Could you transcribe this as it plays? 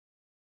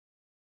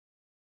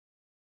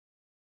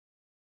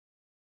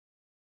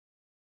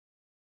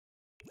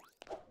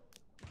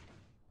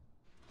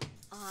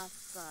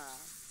Asa.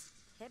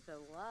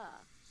 Hippewa.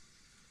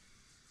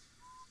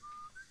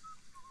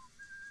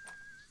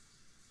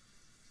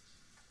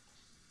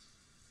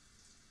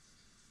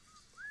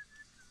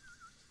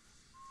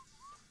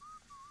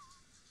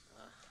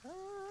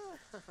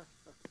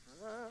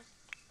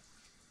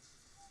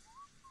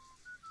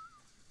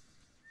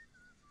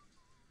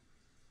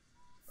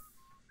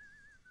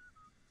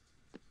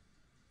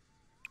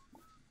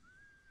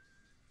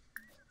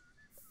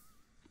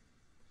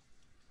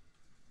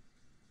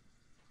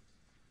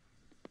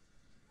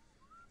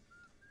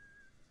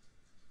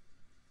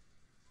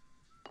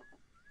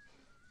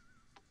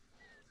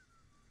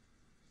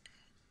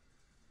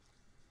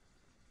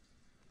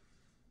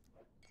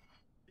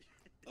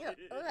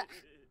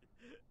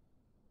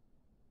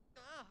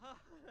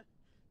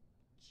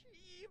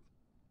 Cheap.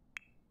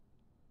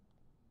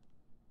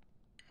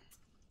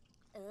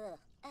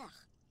 Ugh.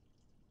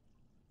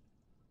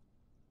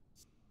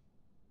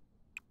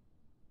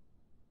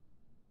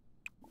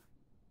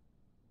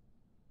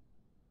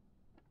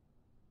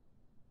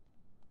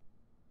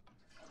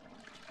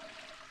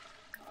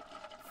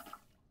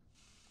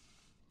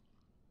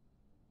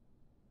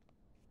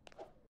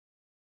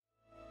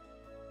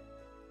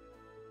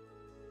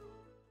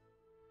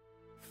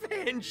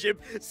 Fanship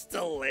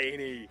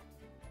Stellani.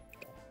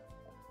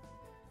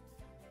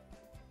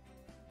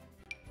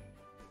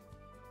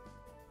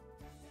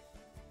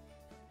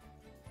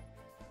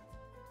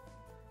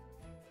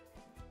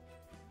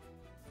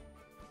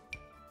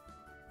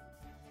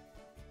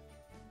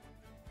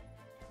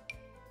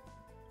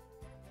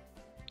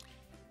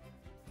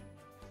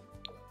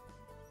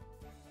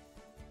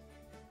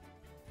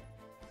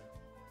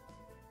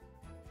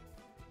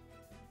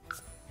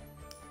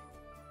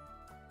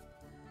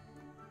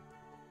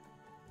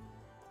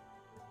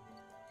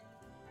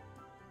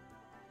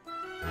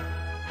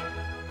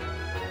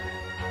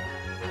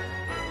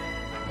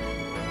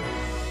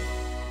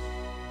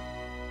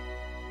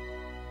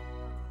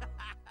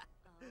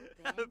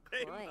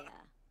 Koya.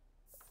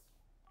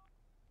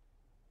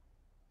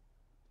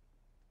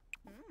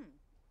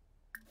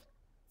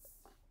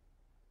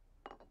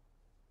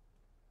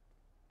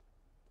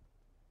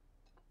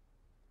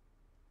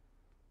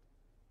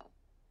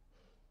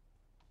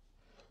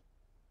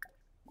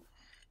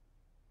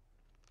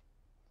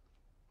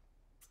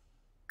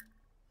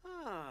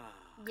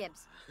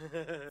 Gibbs.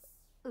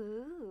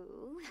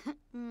 Ooh.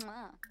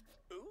 Mwah.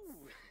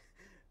 Ooh.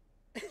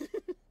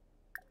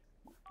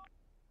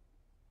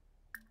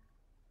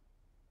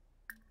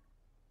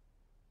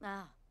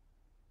 Oh.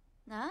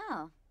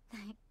 No.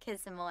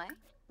 Kiss him away.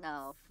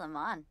 No,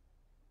 flamon.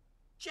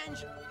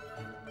 Genja.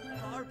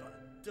 Barba.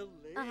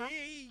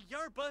 Delay.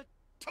 Yarba.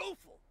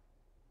 Tofel.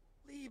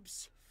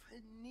 Liebs.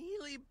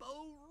 Fanili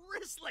Bo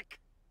Rislik.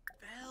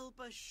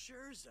 Velba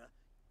Scherza.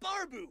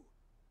 Barbu.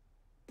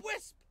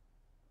 Wisp.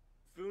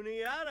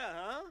 Funiata,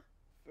 huh?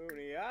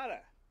 Funiata.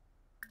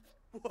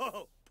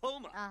 Whoa,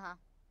 Poma.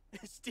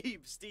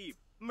 Steve.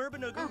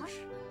 Merbanagoosh.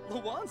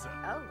 Lawanza.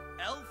 Oh.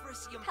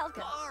 Elfrisium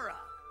Pelka. Bara.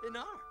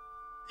 Inar.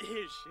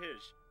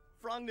 Ish.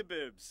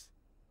 Frongnabibs.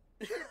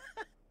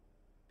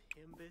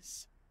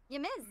 Pimbus.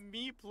 Yamiz.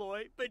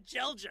 Meeploy.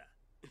 Bajelja.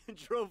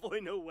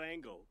 Drovoy no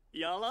Wangle.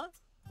 Yala.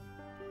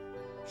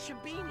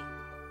 Shabini.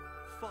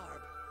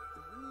 Farb.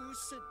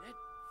 Usanet.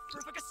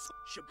 Perfecus.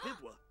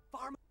 Shabibwa.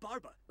 Farm.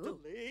 Barba.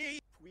 Delay.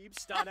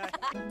 Weebstana.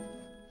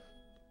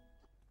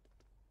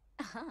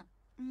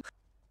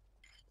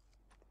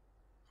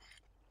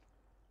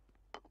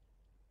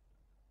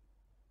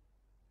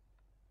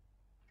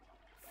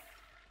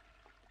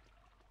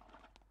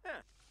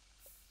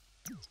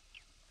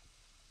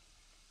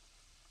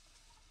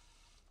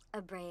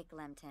 A break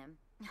lemt him.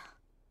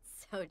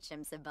 So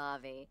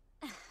chimsabavi.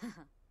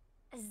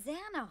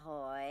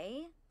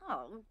 Xanahoy.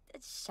 Oh,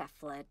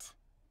 Shefflet.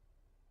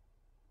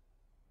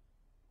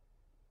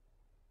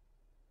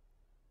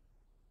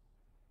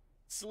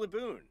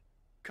 Sliboon.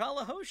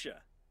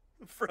 Kalahosha.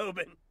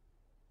 Frobin.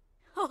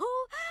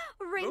 Oh,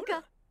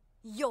 Rinka.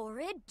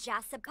 Yorid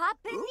Jasapa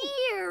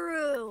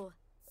Paniru.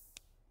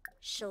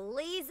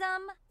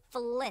 Shalizum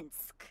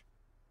Flinsk.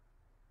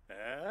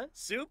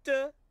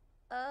 Supta.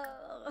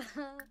 Oh.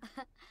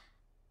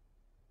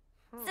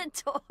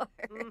 Centaur.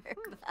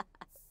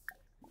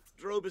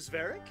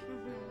 Drobisveric.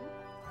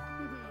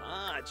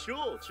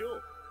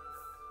 Chul.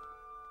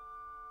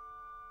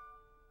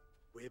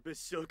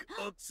 Wibasuk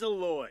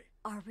Uxaloy.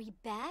 Are we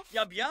Beth?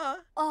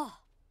 Yabya. Oh.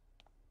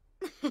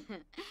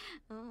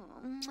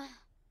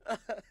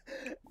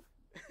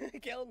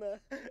 Kelna.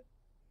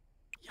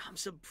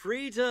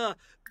 Yamsaprita.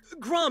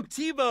 Grump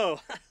Tebow.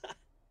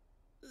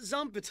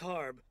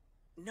 Zumpitarb.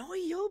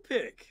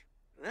 Noyopik.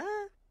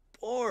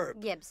 Orb.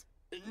 Gibbs.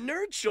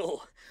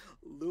 Nurchel.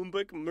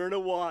 Lumbuk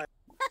Myrnawai.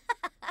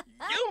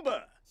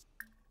 Yumba.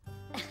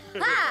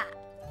 Ha!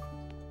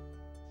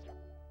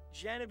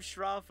 Janib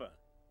Shrafa.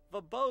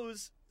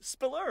 Vabose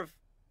Spilurf.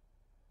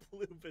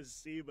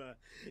 Plubasiba.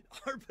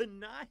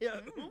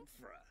 Arbanaya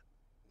Umfra.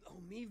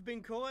 Omiv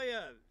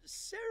Binkoya.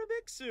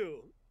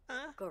 Sarabixu.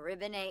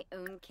 Goribine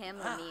Kim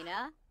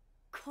Lamina.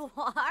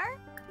 Quar?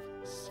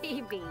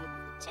 Shibi.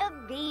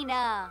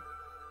 Chabina.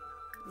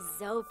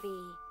 Zopi.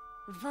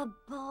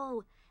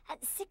 Vabo.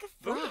 Sick of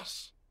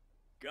flesh.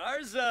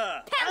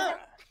 Garza!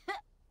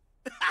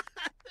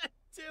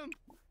 Tim!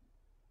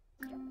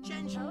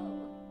 Genji!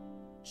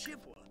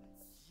 Chipwa!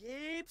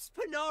 Yips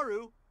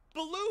Panaru!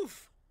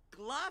 Baloof!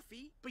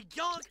 Glafi!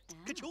 Beyond!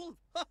 Kajul!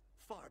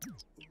 Farb!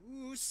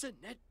 Ooh,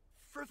 Sinet!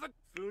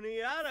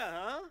 Funiata,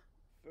 huh?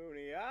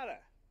 Funiata.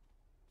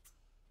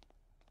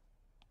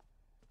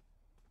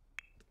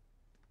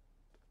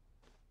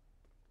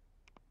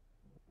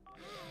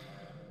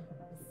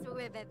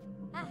 Swibbit.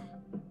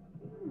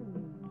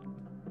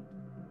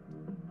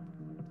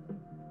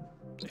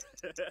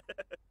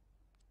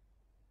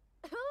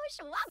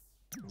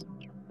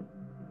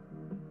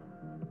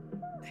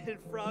 And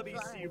Frobby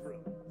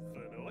Sebrum.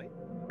 Fenoy?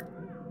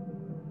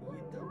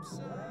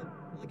 Yidumsa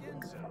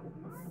Lagenzo.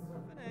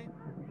 Fene.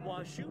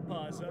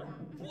 Washupaza.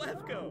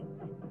 Levko.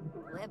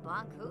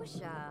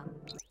 Libonkusha.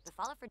 The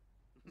follow for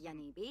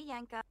Yanibi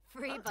Yanka.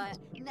 Freeba.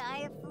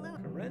 Naya Flu.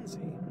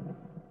 Renzi.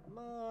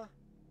 Ma.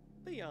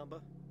 Bayamba.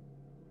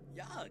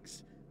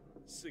 Yogs.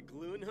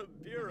 Sigluna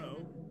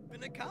Biro.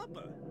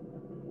 Binakapa.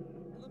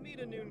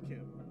 Lamita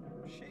Noonkim.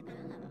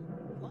 Shaken.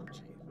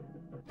 Lachi.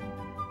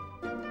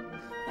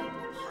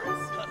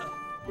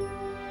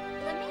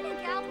 Lamina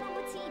Galma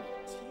Watini.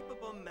 Tiba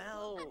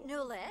Bamel.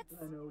 Nulets.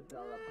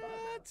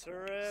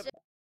 Turip.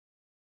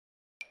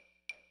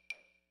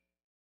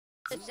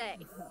 Shay.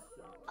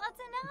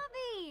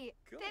 Watanabe.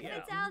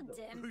 Pipital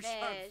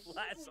Dimfish.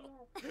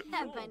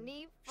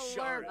 Ebony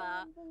Florba.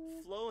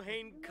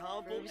 Flohane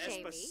Combel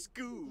Espa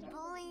Scoob.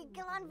 Bully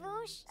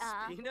Galanvush.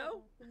 Spino?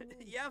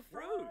 Yeah,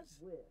 Froze.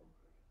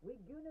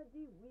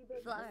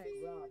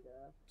 Flowers.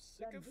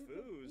 Sick of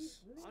foos.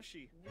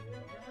 Ashi.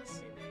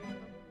 Yasine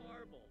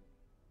Marble.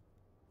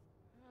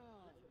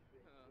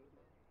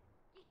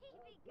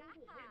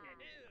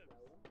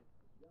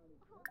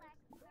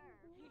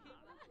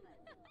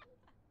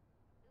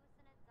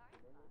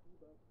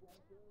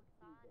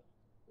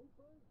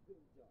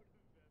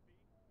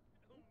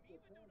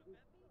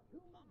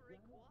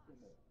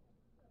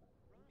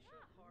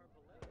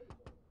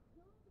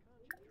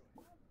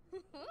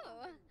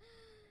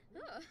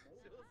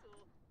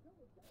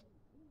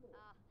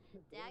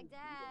 Dag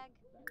dag.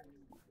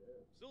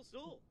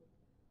 Sul.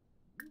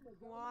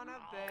 Wanna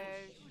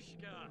beige.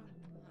 Shushka.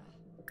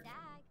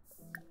 Dag.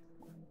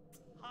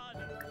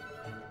 Hana.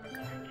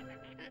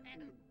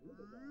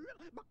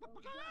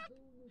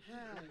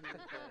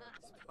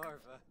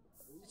 Sparva.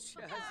 Jazzy.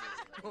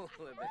 Oh, a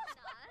bit.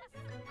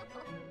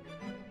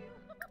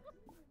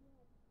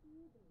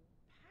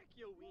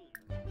 Pakyoween.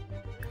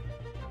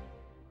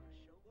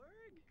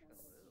 Marshalberg.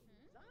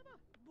 Zama.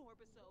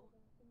 Borbaso.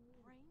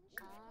 Range.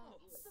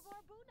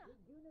 Savarbuna.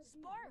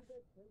 Sparf.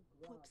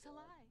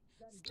 Quipsalai.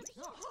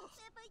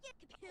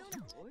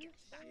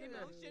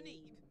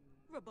 Emotionid.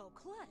 Rabo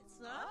Klutz.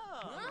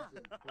 Ah.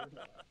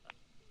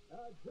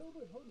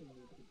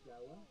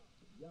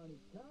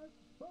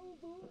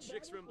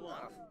 Chicks from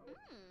Bluff.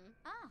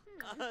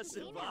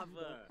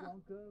 Sibafa.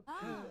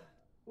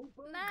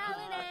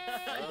 Malinade.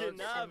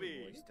 Yanabi.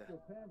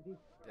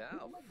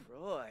 Dow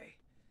Froy.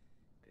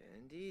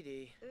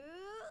 Bendidi.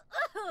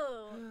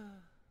 Ooh.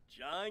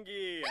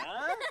 Jongi,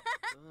 huh?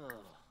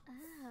 Oh.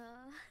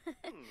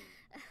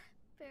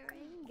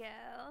 Beringo.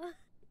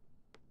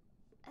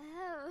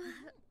 Oh,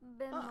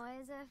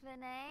 Bemoisa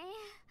Fene.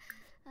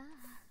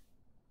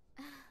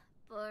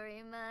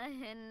 Borima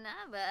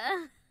Hinaba.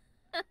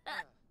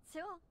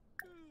 Two.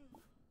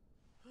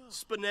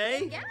 Spinay?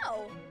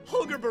 Go.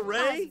 Hoger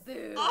Beret?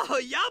 Boo. Oh,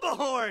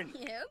 Yabahorn!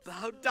 Yep.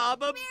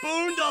 Baudaba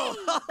Boondle!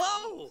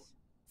 Oh!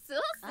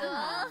 Sul.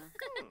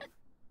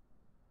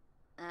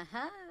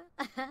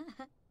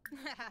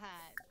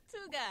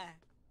 Tuga.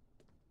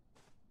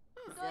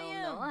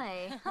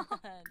 Illinois.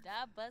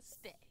 Da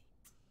buste.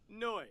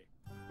 Noi.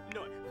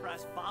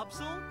 Pras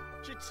Bobsel?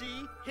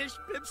 Chichi Hish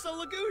Bibsa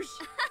Lagoosh!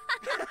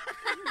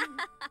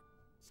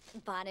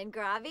 Bon and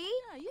Gravi.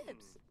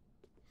 Yips.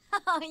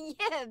 Oh,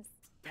 Yibs.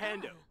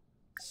 Pando.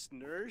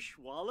 Snursh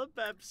Walla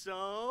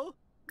Bepso.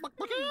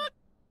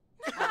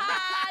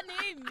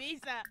 Ni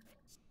Misa.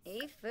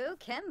 Ifu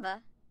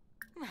Kimba.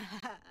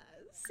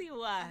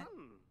 Siwa.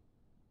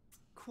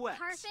 Quex.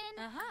 Parfin.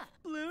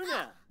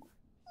 Luna.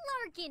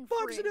 Larkin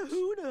Barbs in a Fridge.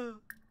 Hoona.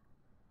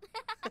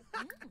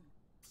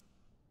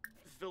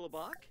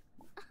 Philibok.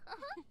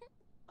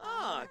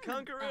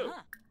 Conqueroo.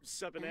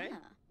 Supinay.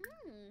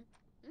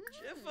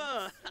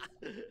 Jiffa.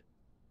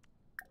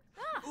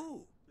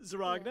 Ooh,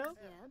 Zaragna.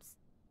 Yibs.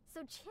 So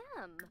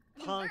Chim.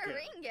 Ponka.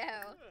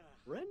 Baringo.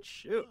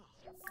 Renshu.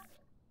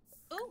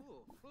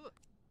 Ooh.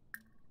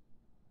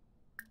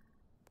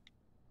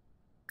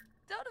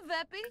 Doda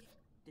Veppy.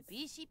 The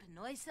Bishi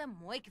Penoisa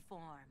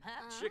Moikiform,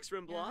 huh? Chicks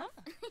from Bluff.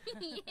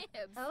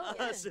 Yibs. Oh,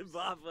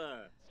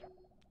 Sibafa.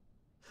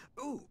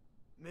 Ooh,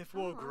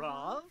 Mifwo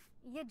Grav.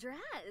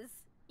 Yadraz.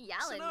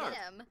 Yalan Snarf.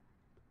 Nim.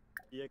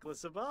 Yikla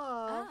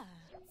Sabah.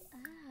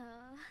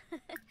 Oh.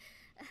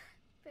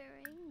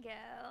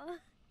 Baringo.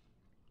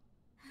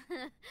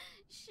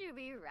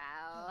 Shubi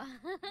Rao.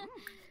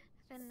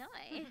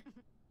 Fenoy.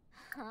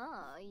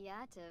 Oh,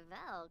 ja te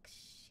welk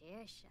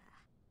sheersha.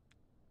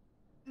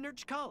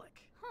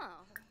 Nurchkalik.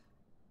 Huh.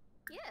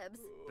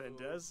 Yibs.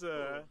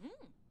 Pendessa.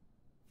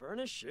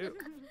 Verna shoot.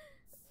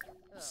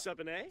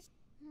 Subane.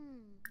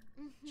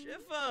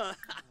 Jiffa.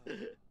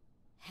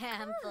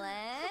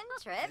 Hamplin,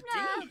 Tribna.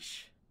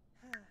 Adish.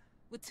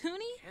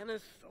 Watuni?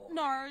 Kenneth Thor.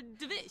 Nar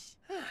Divish.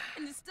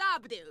 And the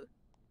Stabadu.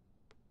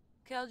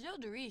 Kaljo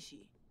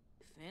Darishi.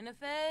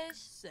 Finafesh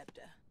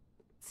Septa.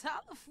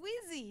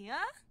 Talafwizi,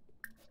 huh?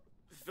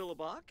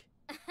 Philibok.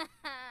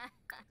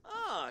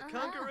 Ah,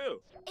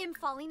 Congaroo.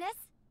 Imfolinus,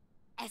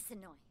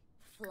 Essenoi,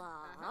 Fla,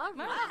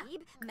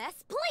 Reeb,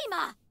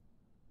 Mesplema.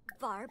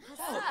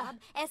 Varpasab,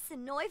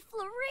 Essenoi,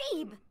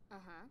 Flareeb.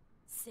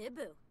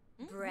 Sibu,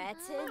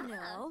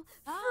 Bretino,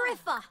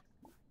 Friffa.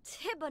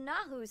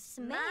 Tibonahu,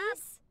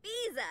 Smace.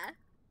 Visa.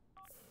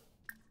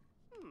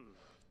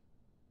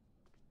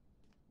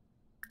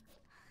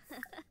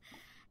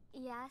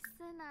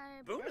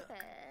 Yasenar Buna.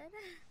 Bripid.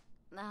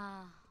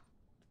 Ah.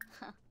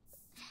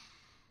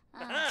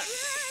 Blah,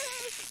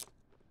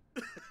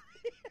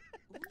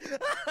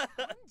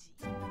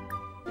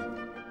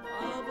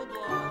 blah,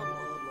 blah, blah,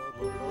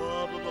 blah,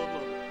 blah, blah, blah,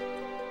 blah.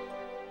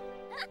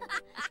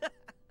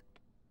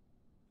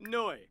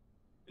 Noi.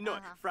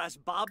 Noi. Fras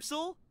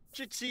Bobsel.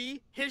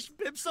 Chichi. Hish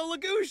Bibsel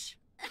Lagoosh.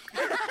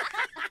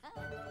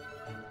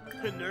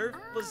 Nerve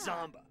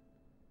Lazamba.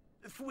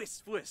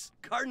 Fwis.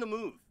 Cardinal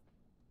move.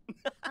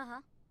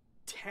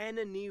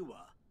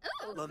 Tananiwa.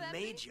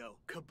 Lamajo.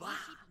 Kaba.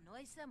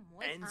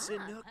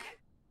 Enzanook.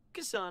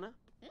 Kasana.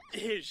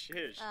 Hish.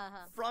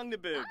 Frong the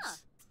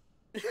bibs.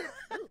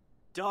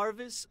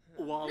 Darvis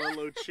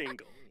Wallalo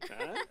Chingle.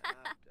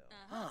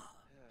 Huh?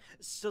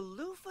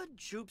 Salufa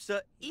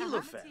Jupsa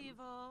Elefem.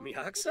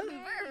 Miaksa?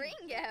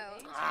 Baringo.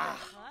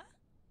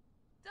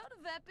 Doda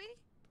Vepi.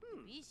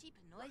 Bishi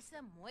Panoisa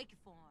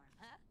Moikiform,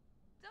 huh?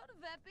 Doda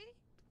Vepi.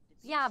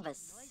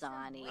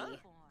 Yabasani.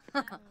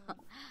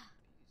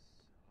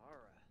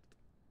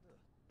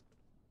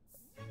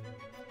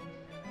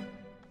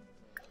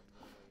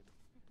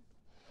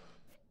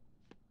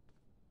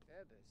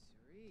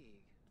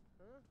 Ebesrig.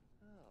 Huh?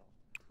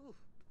 Oh. Ooh.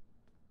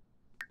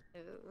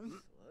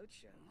 Ooh.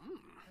 Slocha.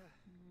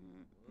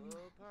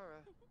 Whoa, para.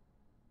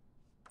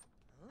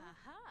 Huh?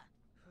 Aha.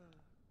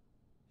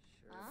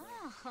 Sure.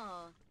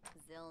 Oh,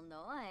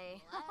 Zilnoi.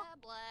 Blah,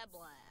 blah,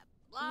 blah.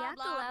 Blah, blah, blah,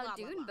 Yakalau blah, blah.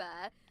 Dunba.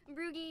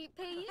 Brugi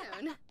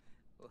Payun.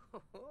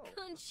 Oh.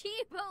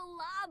 Conchipo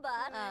Laba.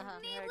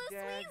 Needless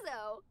Dad.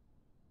 Weezo.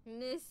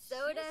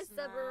 Minnesota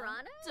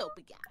Subarana?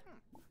 Zopiga.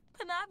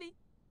 Panabi.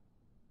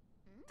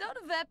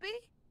 Doda Vepi.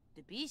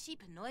 The Bishi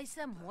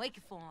Panoisa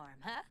Moikiform,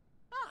 huh?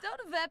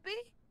 Doda Vepi.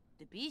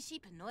 The Bishi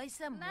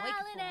Panoisa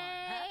Moikiform,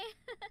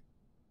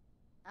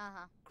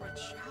 huh?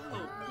 Grachow.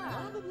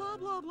 Blah, blah, blah,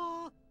 blah,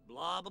 blah.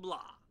 Blah, blah,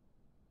 blah.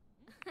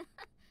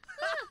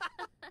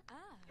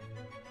 Ah.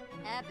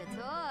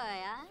 Epitoy,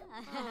 huh?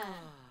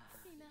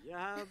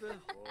 Yabehoy.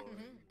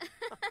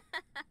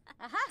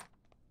 Aha.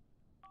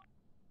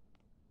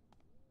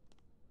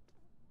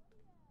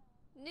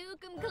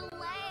 Nukem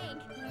Kalang.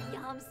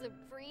 Yam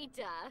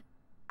Sabrita.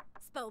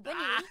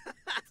 Spobani.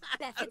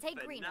 Bethete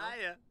Greeno.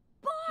 Benaya.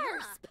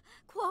 Barsp.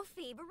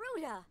 Quofi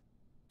Baruda.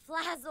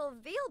 Flazzle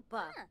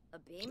Vilpa.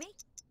 Abimi.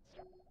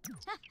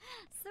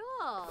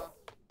 So.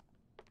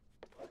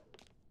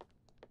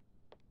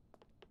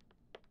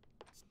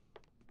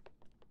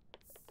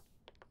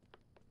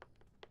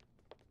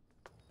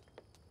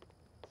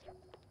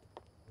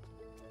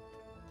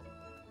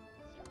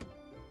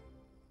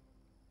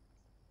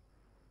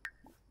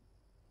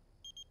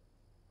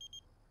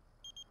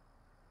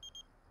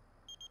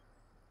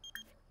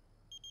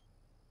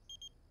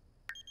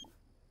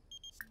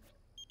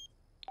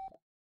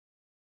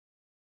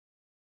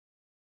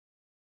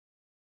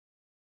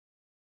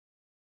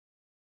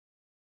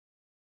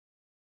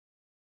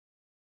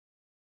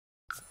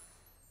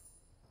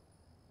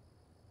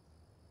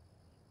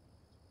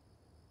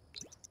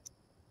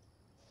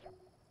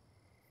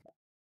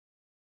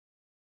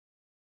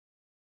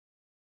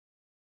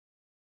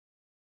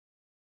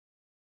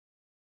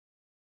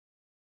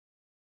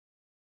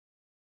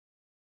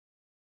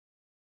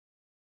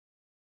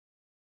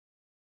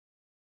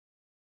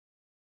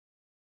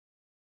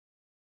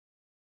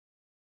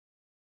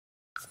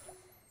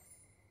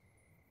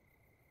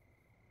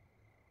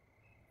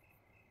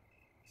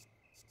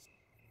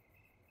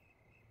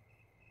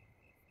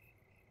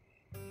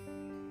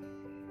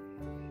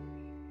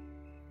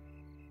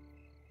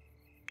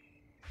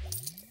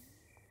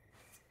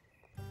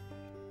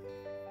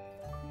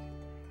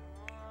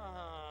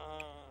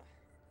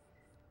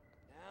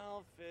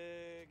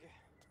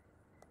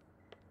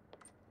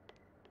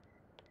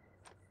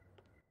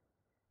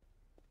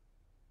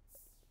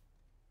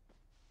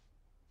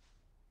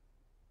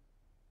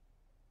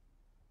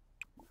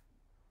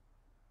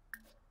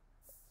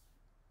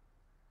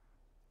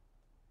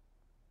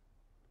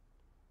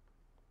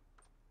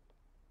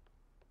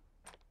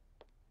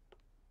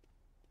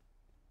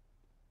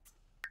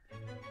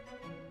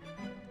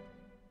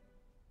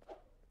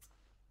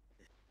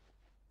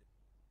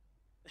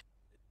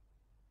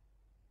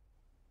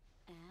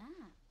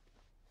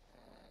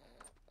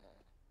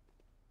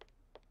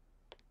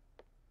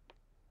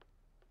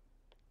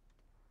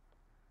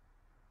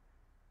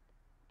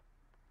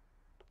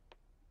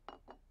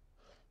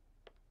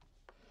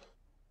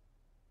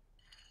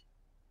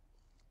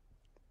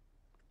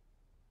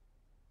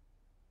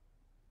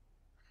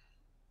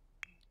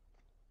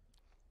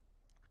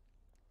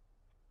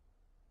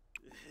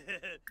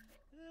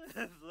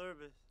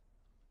 Flurbus.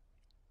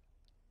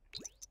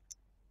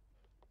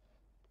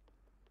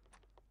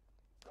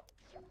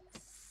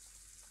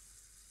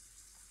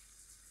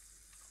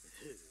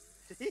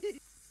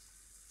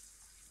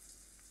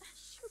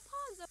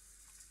 Chupanza.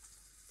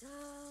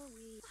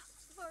 Dowie.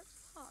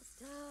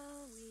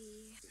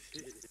 Dowie.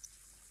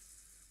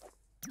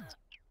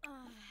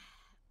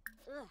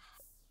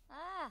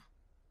 Ah,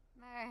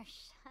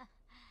 Mersh.